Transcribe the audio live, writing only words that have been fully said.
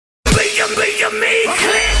beat of me,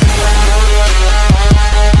 click.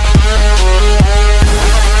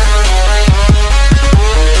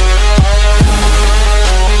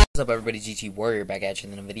 What's up, everybody? GT Warrior back at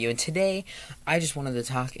you in a video, and today I just wanted to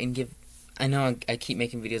talk and give. I know I keep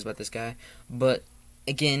making videos about this guy, but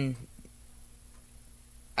again,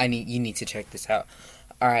 you need to check this out.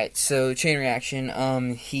 All right, so chain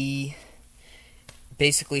reaction. He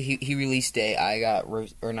basically he released a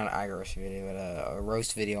roast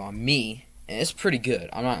video on me, and it's pretty good.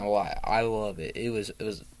 I'm not gonna lie, I love it. It was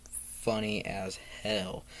funny as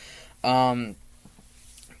hell. I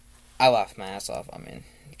laughed my ass off. I mean,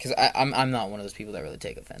 because I'm not one of those people that really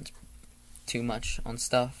take offense too much on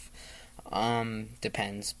stuff.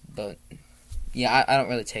 Depends, but yeah, I don't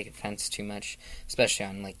really take offense too much, especially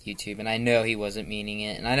on like YouTube. And I know he wasn't meaning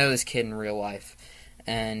it, and I know this kid in real life,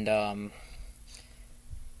 and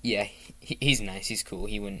yeah, he's nice, he's cool.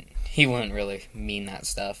 He wouldn't really mean that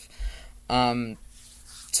stuff.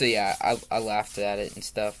 So yeah, I laughed at it and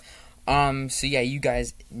stuff. So yeah, you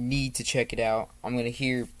guys need to check it out. I'm gonna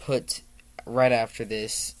put right after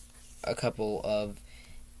this a couple of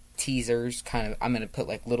teasers. I'm gonna put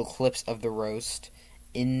like little clips of the roast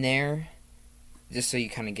in there, just so you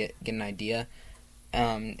kind of get an idea,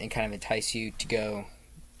 and kind of entice you to go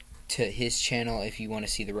to his channel if you want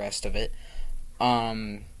to see the rest of it.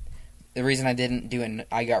 The reason I didn't do an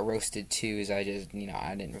I Got Roasted 2 is I just,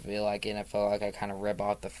 I didn't feel like it. I felt like I kind of rib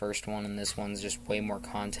off the first one, and this one's just way more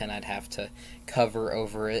content I'd have to cover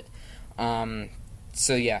over it.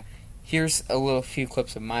 So yeah, here's a few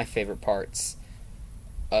clips of my favorite parts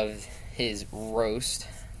of his roast.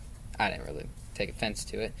 I didn't really take offense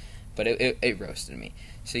to it, but it roasted me.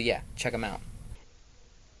 So yeah, check them out.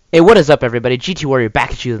 Hey, what is up, everybody? GT Warrior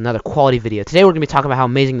back at you with another quality video. Today we're going to be talking about how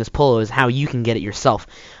amazing this polo is, how you can get it yourself.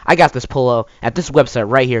 I got this polo at this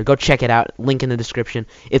website right here. Go check it out. Link in the description.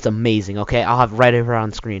 It's amazing, okay? I'll have it right over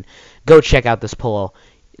on screen. Go check out this polo.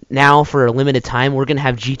 Now, for a limited time, we're going to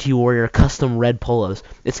have GT Warrior custom red polos.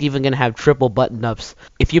 It's even going to have triple button-ups.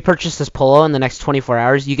 If you purchase this polo in the next 24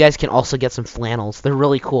 hours, you guys can also get some flannels. They're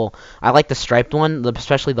really cool. I like the striped one,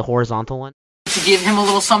 especially the horizontal one. To give him a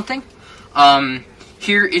little something,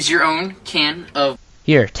 here is your own can of...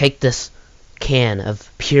 Here, take this can of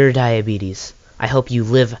pure diabetes. I hope you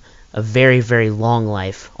live a very, very long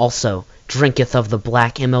life. Also, drinketh of the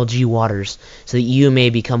black MLG waters, so that you may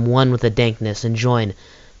become one with the dankness and join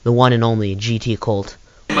the one and only GT Cult.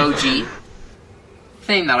 Emoji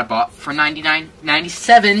thing that I bought for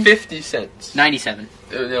 97 50 cents. 97.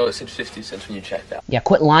 No, it said 50 cents when you checked out. Yeah,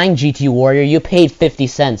 quit lying, GT Warrior. You paid 50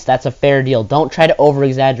 cents. That's a fair deal. Don't try to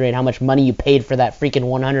over-exaggerate how much money you paid for that freaking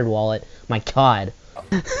 100 wallet. My God.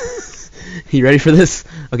 You ready for this?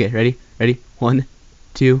 Okay, ready? Ready? 1,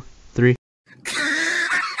 2, 3.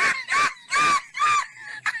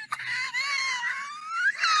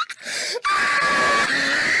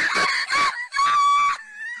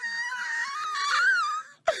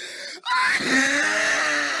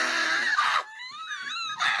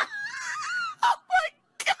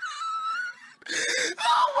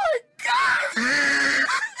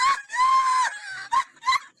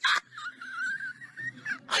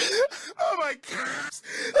 Oh my God!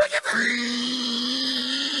 Look at the...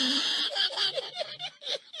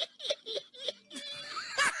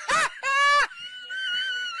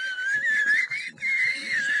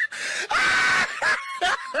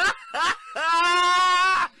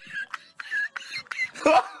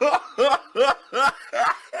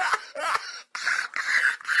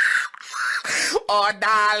 Oh,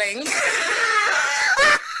 darling.